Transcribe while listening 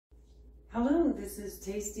Hello, this is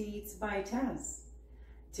Tasty Eats by Tess.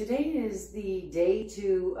 Today is the day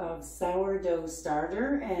 2 of sourdough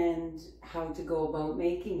starter and how to go about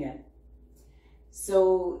making it.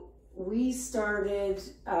 So we started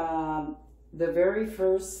the very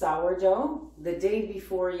first sourdough the day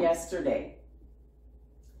before yesterday.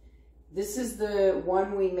 This is the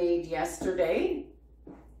one we made yesterday,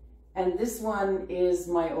 and this one is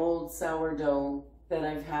my old sourdough that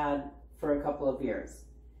I've had for a couple of years.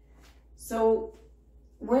 So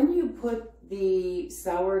when you put the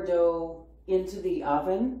sourdough into the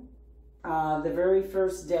oven the very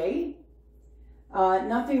first day,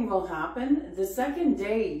 nothing will happen. The second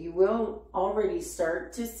day, you will already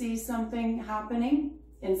start to see something happening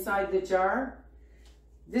inside the jar.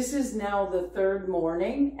 This is now the third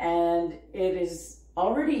morning and it is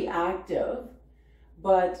already active,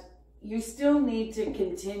 but you still need to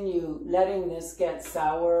continue letting this get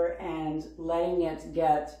sour and letting it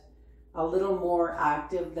get a little more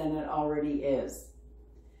active than it already is.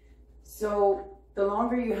 So the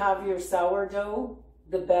longer you have your sourdough,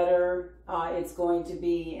 the better it's going to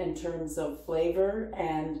be in terms of flavor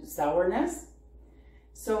and sourness.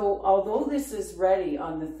 So although this is ready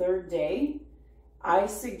on the third day, I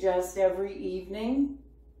suggest every evening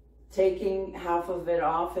taking half of it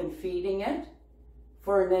off and feeding it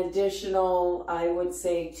for an additional, I would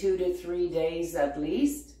say, 2 to 3 days at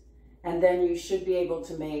least. And then you should be able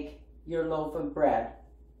to make your loaf of bread.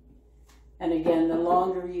 And again, the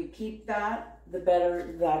longer you keep that, the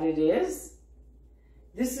better that it is.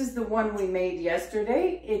 This is the one we made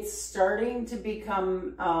yesterday. It's starting to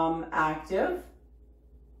become active.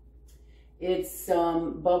 It's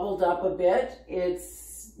bubbled up a bit.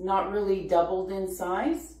 It's not really doubled in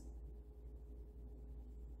size.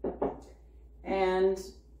 And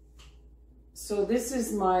so this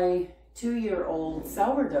is my 2-year-old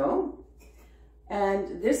sourdough.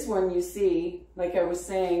 And this one, you see, like I was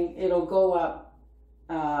saying, it'll go up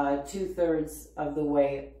 2/3 of the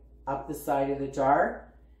way up the side of the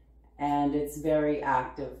jar. And it's very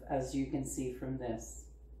active, as you can see from this.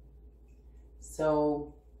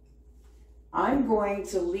 So I'm going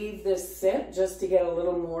to leave this sit just to get a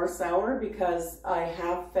little more sour because I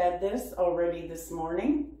have fed this already this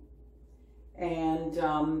morning. And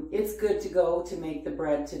it's good to go to make the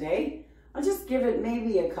bread today. I'll just give it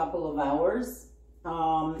maybe a couple of hours.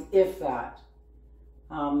 If that.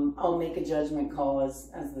 I'll make a judgment call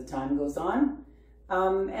as the time goes on.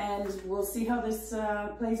 And we'll see how this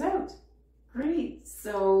plays out. Great.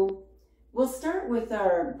 So we'll start with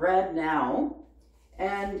our bread now.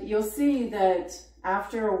 And you'll see that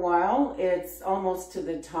after a while, it's almost to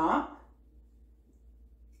the top.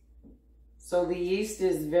 So the yeast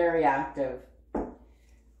is very active.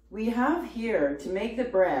 We have here, to make the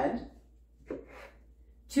bread,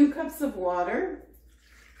 2 cups of water.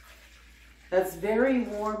 That's very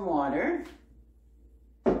warm water.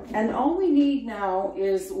 And all we need now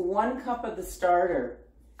is 1 cup of the starter.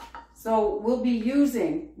 So we'll be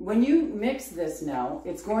using, when you mix this now,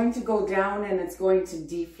 it's going to go down and it's going to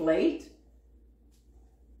deflate.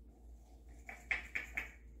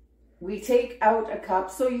 We take out a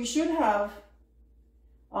cup. So you should have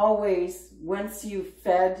always, once you've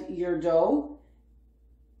fed your dough,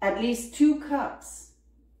 at least 2 cups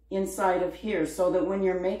inside of here, so that when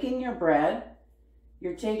you're making your bread,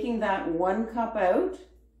 you're taking that 1 cup out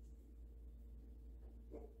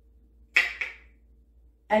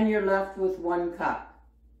and you're left with 1 cup.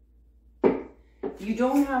 You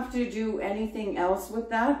don't have to do anything else with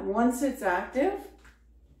that. Once it's active,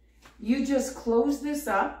 you just close this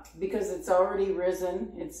up because it's already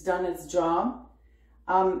risen, it's done its job.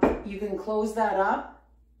 You can close that up,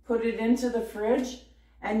 put it into the fridge,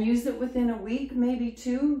 and use it within a week, maybe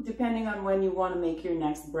 2, depending on when you want to make your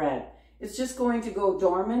next bread. It's just going to go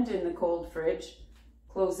dormant in the cold fridge.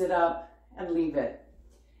 Close it up and leave it.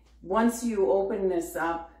 Once you open this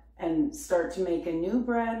up and start to make a new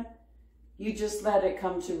bread, you just let it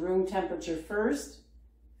come to room temperature first,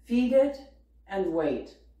 feed it, and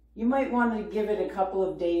wait. You might want to give it a couple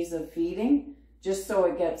of days of feeding, just so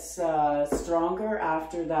it gets stronger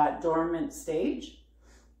after that dormant stage.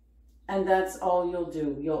 And that's all you'll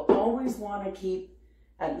do. You'll always want to keep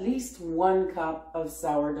at least 1 cup of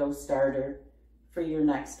sourdough starter for your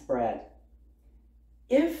next bread.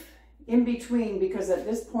 If in between, because at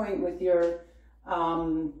this point with your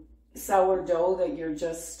sourdough that you're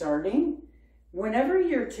just starting, whenever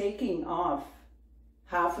you're taking off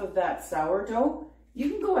half of that sourdough, you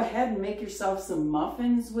can go ahead and make yourself some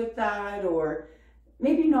muffins with that, or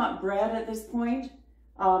maybe not bread at this point.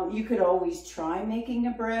 You could always try making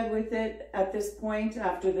a bread with it at this point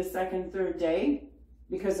after the second, third day,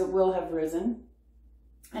 because it will have risen.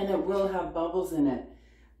 and it will have bubbles in it.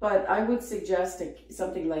 But I would suggest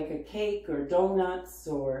something like a cake or donuts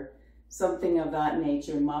or something of that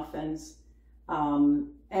nature, muffins.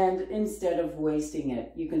 And instead of wasting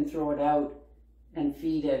it, you can throw it out and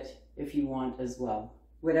feed it if you want as well.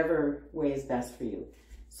 Whatever way is best for you.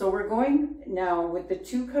 So we're going now with the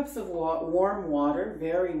 2 cups of warm water,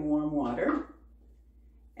 very warm water.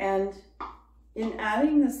 And in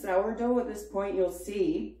adding the sourdough at this point, you'll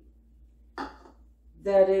see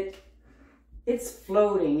that it's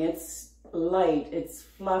floating, it's light, it's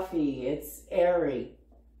fluffy, it's airy.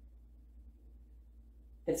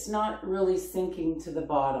 It's not really sinking to the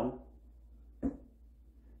bottom.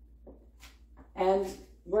 And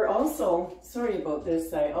we're also, sorry about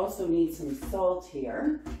this, I also need some salt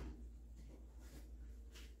here.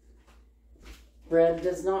 Bread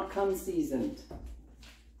does not come seasoned.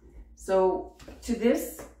 So to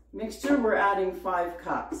this mixture, we're adding 5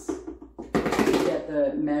 cups. To get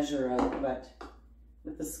the measure out, but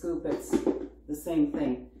with the scoop, it's the same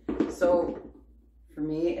thing. So for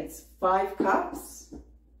me, it's 5 cups.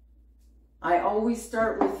 I always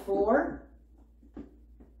start with 4.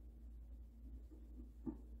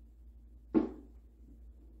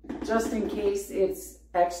 Just in case it's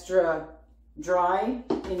extra dry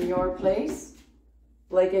in your place,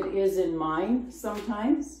 like it is in mine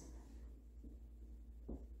sometimes.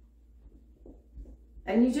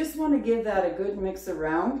 And you just want to give that a good mix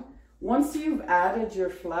around. Once you've added your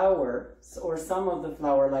flour, or some of the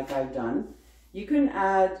flour like I've done, you can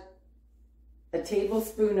add a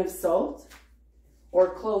tablespoon of salt or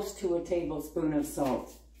close to a tablespoon of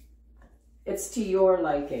salt. It's to your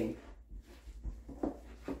liking.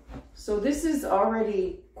 So this is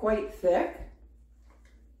already quite thick,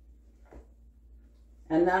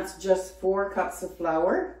 and that's just 4 cups of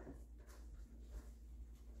flour.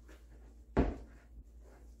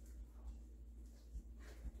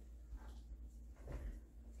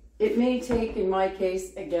 It may take, in my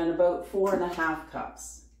case, again, about 4½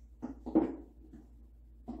 cups.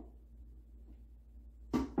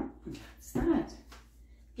 That's that.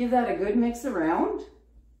 Give that a good mix around.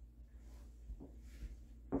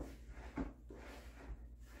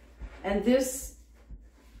 And this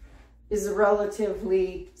is a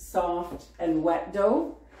relatively soft and wet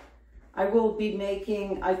dough. I will be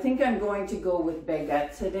making, I think I'm going to go with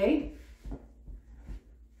baguette today,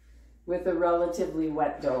 with a relatively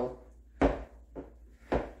wet dough.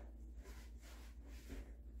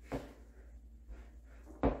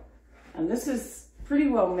 And this is pretty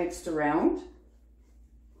well mixed around.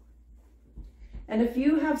 And if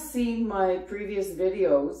you have seen my previous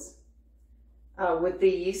videos with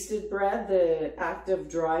the yeasted bread, the active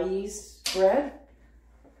dry yeast bread,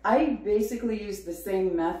 I basically use the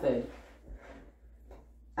same method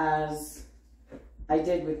as I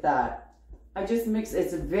did with that. I just mix,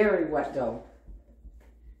 it's a very wet dough.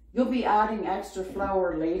 You'll be adding extra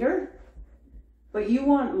flour later, but you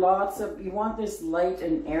want you want this light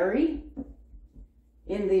and airy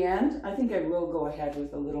in the end. I think I will go ahead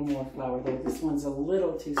with a little more flour though. This one's a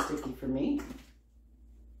little too sticky for me.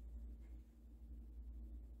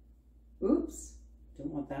 Oops,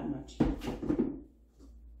 don't want that much.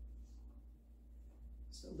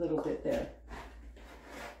 Just a little bit there.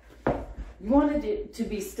 You wanted it to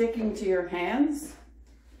be sticking to your hands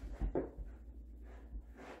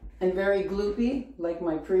and very gloopy like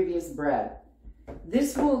my previous bread.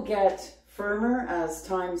 This will get firmer as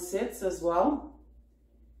time sits as well.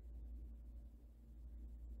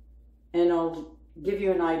 And I'll give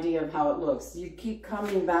you an idea of how it looks. You keep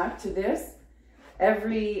coming back to this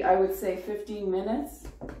every, I would say, 15 minutes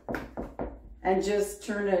and just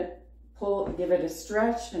turn it, give it a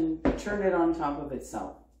stretch and turn it on top of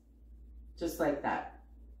itself. Just like that.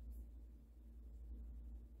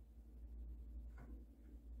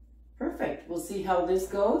 Perfect. We'll see how this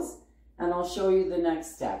goes and I'll show you the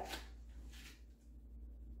next step.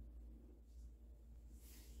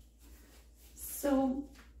 So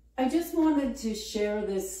I just wanted to share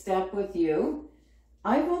this step with you.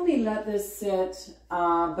 I've only let this sit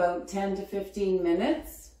about 10 to 15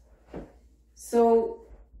 minutes. So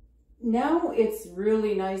now it's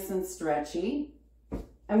really nice and stretchy.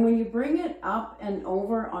 And when you bring it up and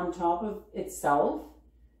over on top of itself,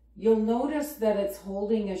 you'll notice that it's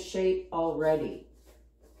holding a shape already.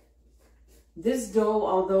 This dough,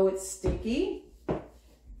 although it's sticky,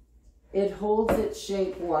 it holds its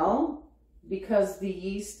shape well because the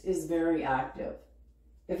yeast is very active.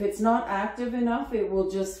 If it's not active enough, it will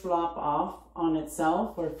just flop off on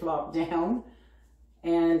itself or flop down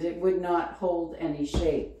and it would not hold any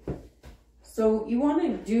shape. So you want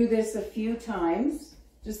to do this a few times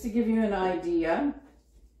just to give you an idea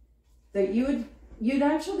that you would you'd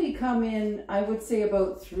actually come in, I would say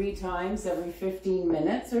about 3 times every 15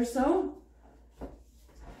 minutes or so.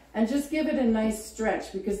 And just give it a nice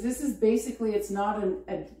stretch, because this is basically, it's not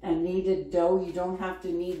a kneaded dough. You don't have to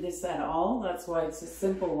knead this at all. That's why it's a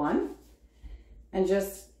simple one. And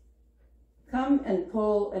just come and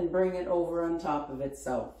pull and bring it over on top of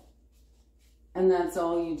itself. And that's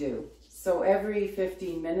all you do. So every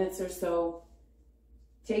 15 minutes or so,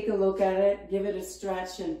 take a look at it, give it a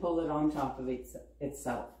stretch, and pull it on top of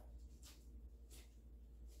itself.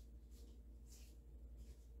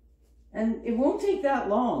 And it won't take that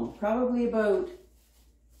long, probably about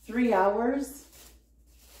 3 hours,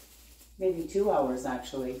 maybe 2 hours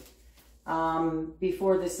actually,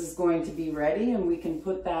 before this is going to be ready, and we can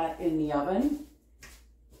put that in the oven.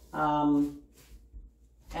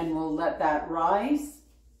 And we'll let that rise.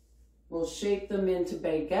 We'll shape them into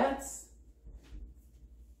baguettes.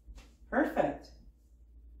 Perfect.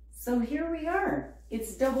 So here we are.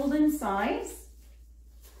 It's doubled in size.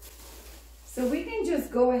 So we can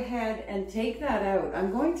just go ahead and take that out.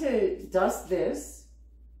 I'm going to dust this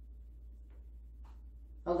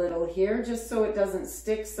a little here just so it doesn't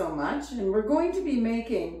stick so much. And we're going to be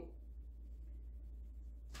making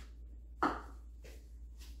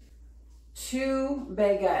 2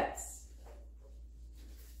 baguettes.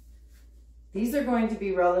 These are going to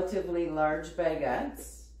be relatively large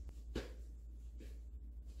baguettes.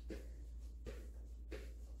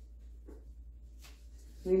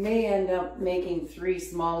 We may end up making 3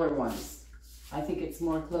 smaller ones. I think it's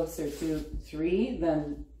more closer to 3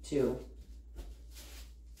 than 2.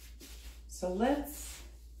 So let's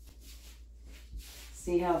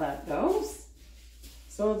see how that goes.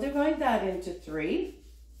 So I'll divide that into 3,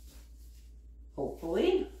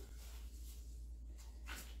 hopefully.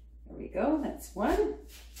 There we go, that's 1.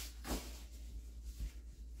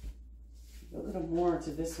 A little more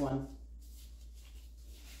to this one.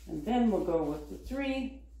 And then we'll go with the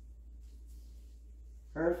 3.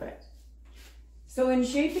 Perfect. So in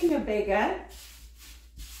shaping a baguette,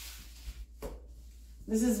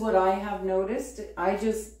 this is what I have noticed. I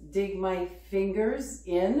just dig my fingers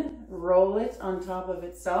in, roll it on top of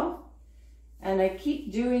itself, and I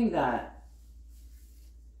keep doing that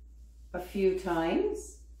a few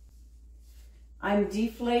times. I'm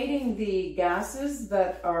deflating the gases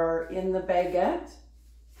that are in the baguette.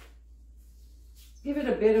 Give it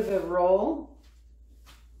a bit of a roll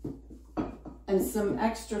and some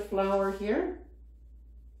extra flour here.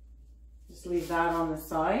 Just leave that on the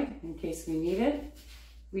side in case we need it.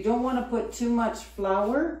 We don't want to put too much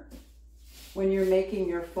flour when you're making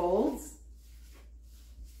your folds.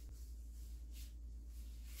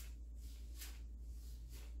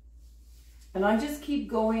 And I just keep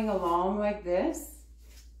going along like this.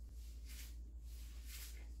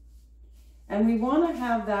 And we want to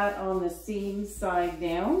have that on the seam side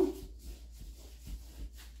down.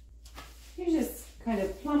 You just kind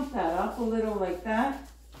of plump that up a little like that.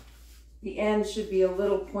 The end should be a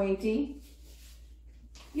little pointy.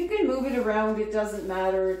 You can move it around, it doesn't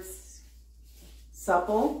matter, it's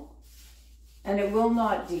supple and it will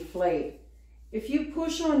not deflate. If you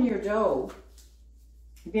push on your dough,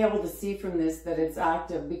 you'll be able to see from this that it's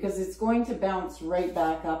active, because it's going to bounce right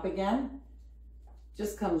back up again.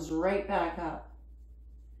 Just comes right back up.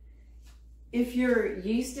 If your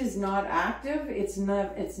yeast is not active, it's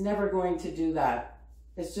never going to do that.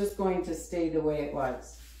 It's just going to stay the way it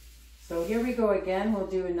was. So here we go again. We'll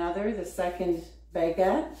do another, the second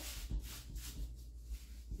baguette.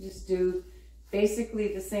 Just do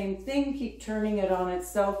basically the same thing. Keep turning it on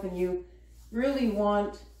itself, and you really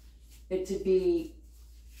want it to be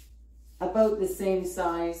about the same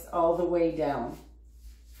size all the way down.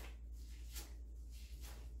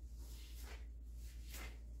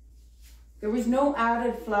 There was no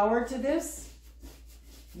added flour to this.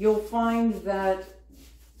 You'll find that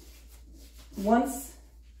once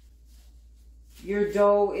your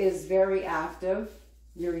dough is very active,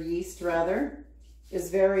 your yeast rather, is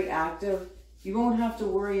very active, you won't have to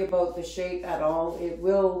worry about the shape at all. It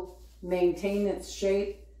will maintain its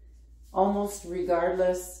shape almost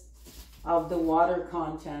regardless of the water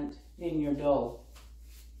content in your dough.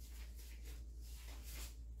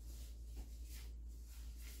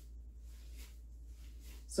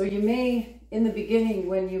 So you may, in the beginning,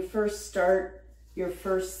 when you first start your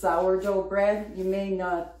first sourdough bread,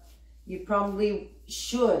 you probably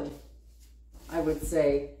should, I would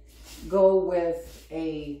say, go with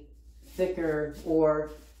a thicker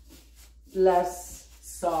or less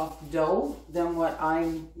soft dough than what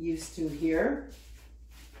I'm used to here,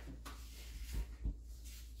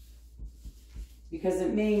 because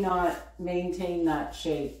it may not maintain that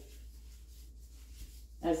shape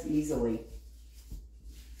as easily.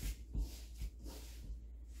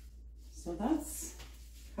 So that's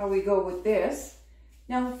how we go with this.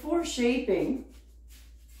 Now for shaping,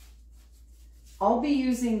 I'll be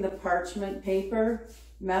using the parchment paper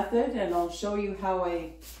method, and I'll show you how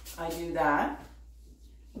I do that.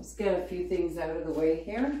 Let's get a few things out of the way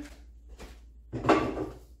here.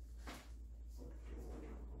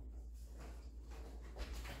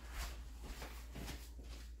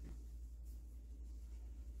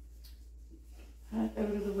 That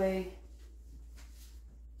out of the way.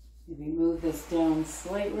 Maybe move this down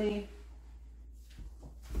slightly.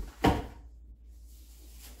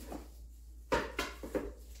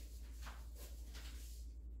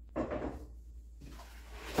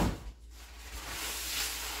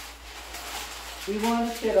 We want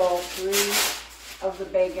to fit all three of the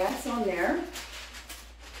baguettes on there.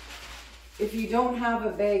 If you don't have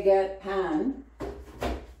a baguette pan,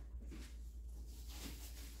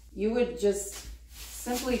 you would just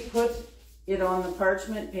simply put it on the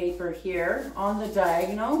parchment paper here on the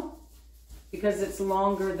diagonal, because it's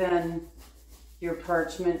longer than your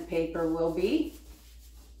parchment paper will be.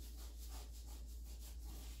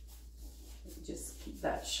 Just keep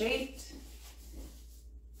that shaped.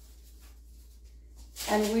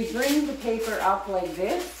 And we bring the paper up like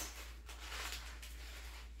this,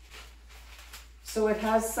 so it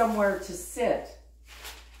has somewhere to sit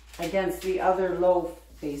against the other loaf,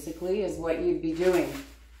 basically, is what you'd be doing.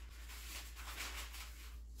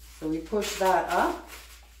 So we push that up,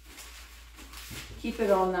 keep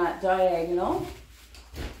it on that diagonal,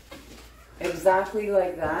 exactly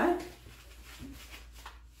like that.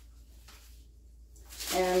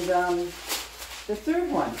 And the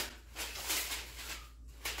third one.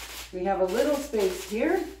 We have a little space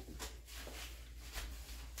here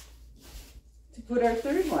to put our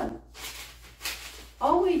third one.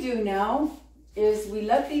 All we do now is we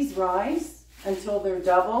let these rise until they're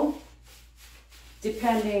double,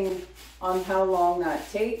 depending on how long that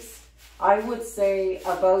takes. I would say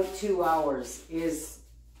about 2 hours is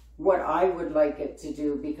what I would like it to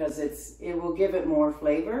do, because it will give it more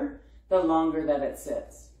flavor the longer that it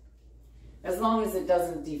sits, as long as it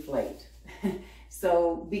doesn't deflate.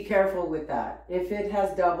 So be careful with that. If it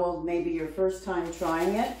has doubled, maybe your first time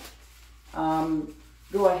trying it,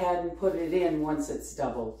 go ahead and put it in once it's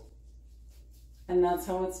doubled. And that's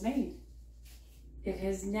how it's made. It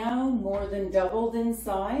has now more than doubled in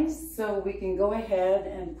size, so we can go ahead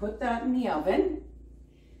and put that in the oven.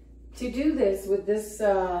 To do this with this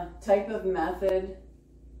type of method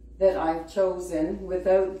that I've chosen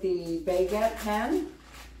without the baguette pan,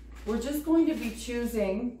 we're just going to be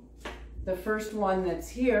choosing the first one that's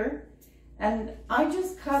here, and I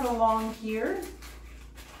just cut along here.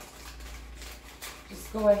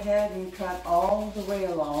 Just go ahead and cut all the way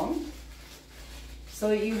along so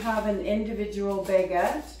that you have an individual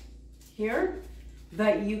baguette here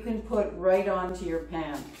that you can put right onto your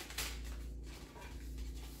pan.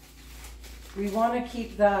 We want to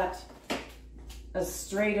keep that as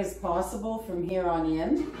straight as possible from here on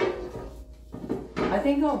in. I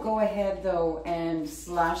think I'll go ahead though and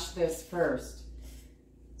slash this first.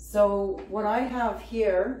 So what I have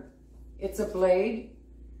here, it's a blade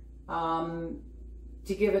to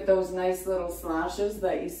give it those nice little slashes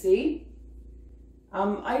that you see.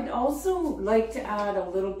 I'd also like to add a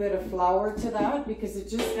little bit of flour to that, because it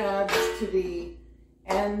just adds to the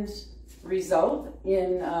end result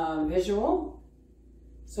in visual.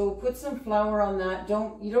 So put some flour on that.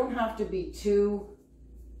 You don't have to be too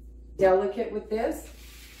delicate with this.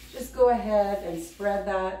 Just go ahead and spread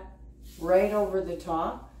that right over the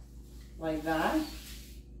top like that.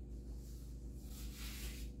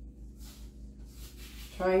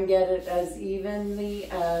 Try and get it as evenly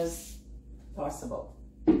as possible.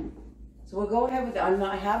 So we'll go ahead with,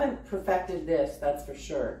 I haven't perfected this, that's for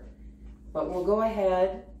sure, but we'll go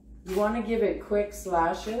ahead. You want to give it quick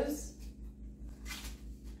slashes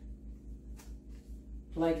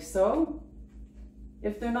like so.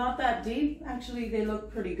 If they're not that deep, actually they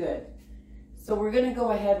look pretty good. So we're going to go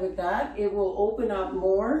ahead with that. It will open up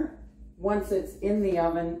more once it's in the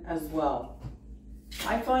oven as well.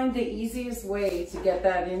 I find the easiest way to get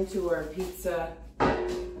that into our pizza,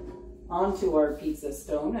 onto our pizza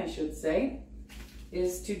stone, I should say,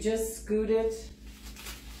 is to just scoot it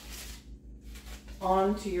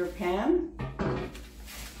onto your pan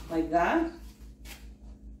like that.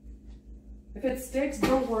 If it sticks,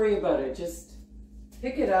 don't worry about it. Just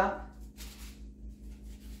pick it up,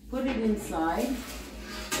 put it inside,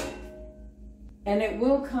 and it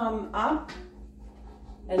will come up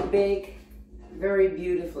and bake very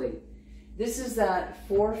beautifully. This is that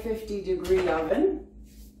 450-degree oven,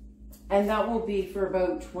 and that will be for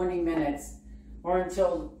about 20 minutes or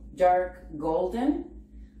until dark golden.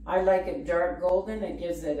 I like it dark golden. It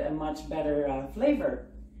gives it a much better flavor.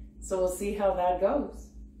 So we'll see how that goes.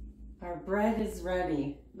 Our bread is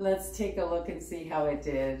ready. Let's take a look and see how it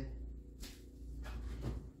did.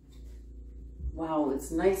 Wow,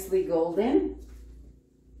 it's nicely golden.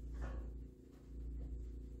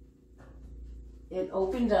 It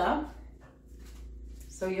opened up,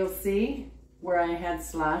 so you'll see where I had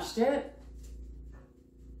slashed it.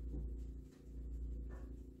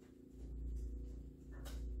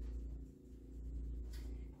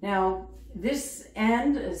 Now, this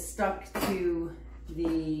end is stuck to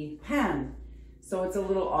the pan, so it's a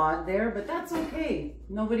little odd there, but that's okay.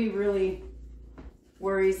 Nobody really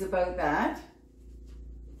worries about that.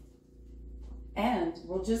 And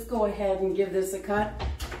we'll just go ahead and give this a cut.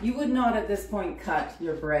 You would not at this point cut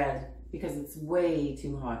your bread because it's way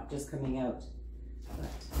too hot just coming out. But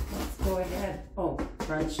let's go ahead. Oh,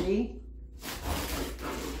 crunchy.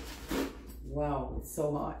 Wow, it's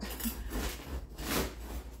so hot.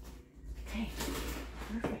 Okay,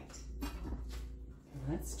 perfect.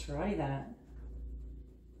 Let's try that.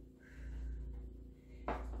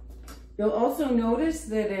 You'll also notice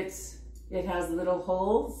that it has little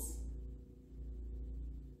holes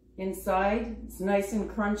inside. It's nice and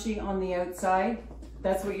crunchy on the outside.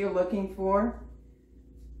 That's what you're looking for.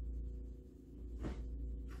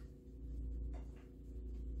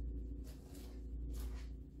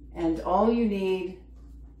 And all you need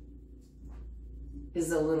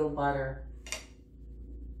is a little butter.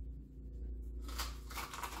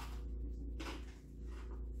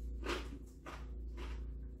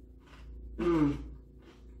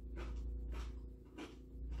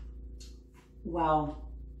 Wow.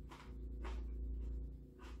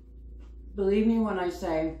 Believe me when I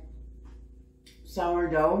say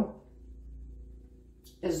sourdough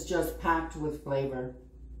is just packed with flavor.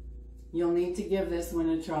 You'll need to give this one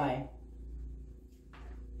a try.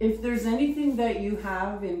 If there's anything that you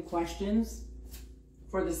have in questions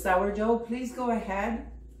for the sourdough, please go ahead.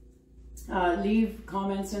 Leave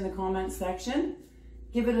comments in the comment section.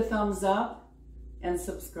 Give it a thumbs up and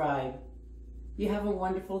subscribe. You have a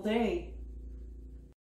wonderful day.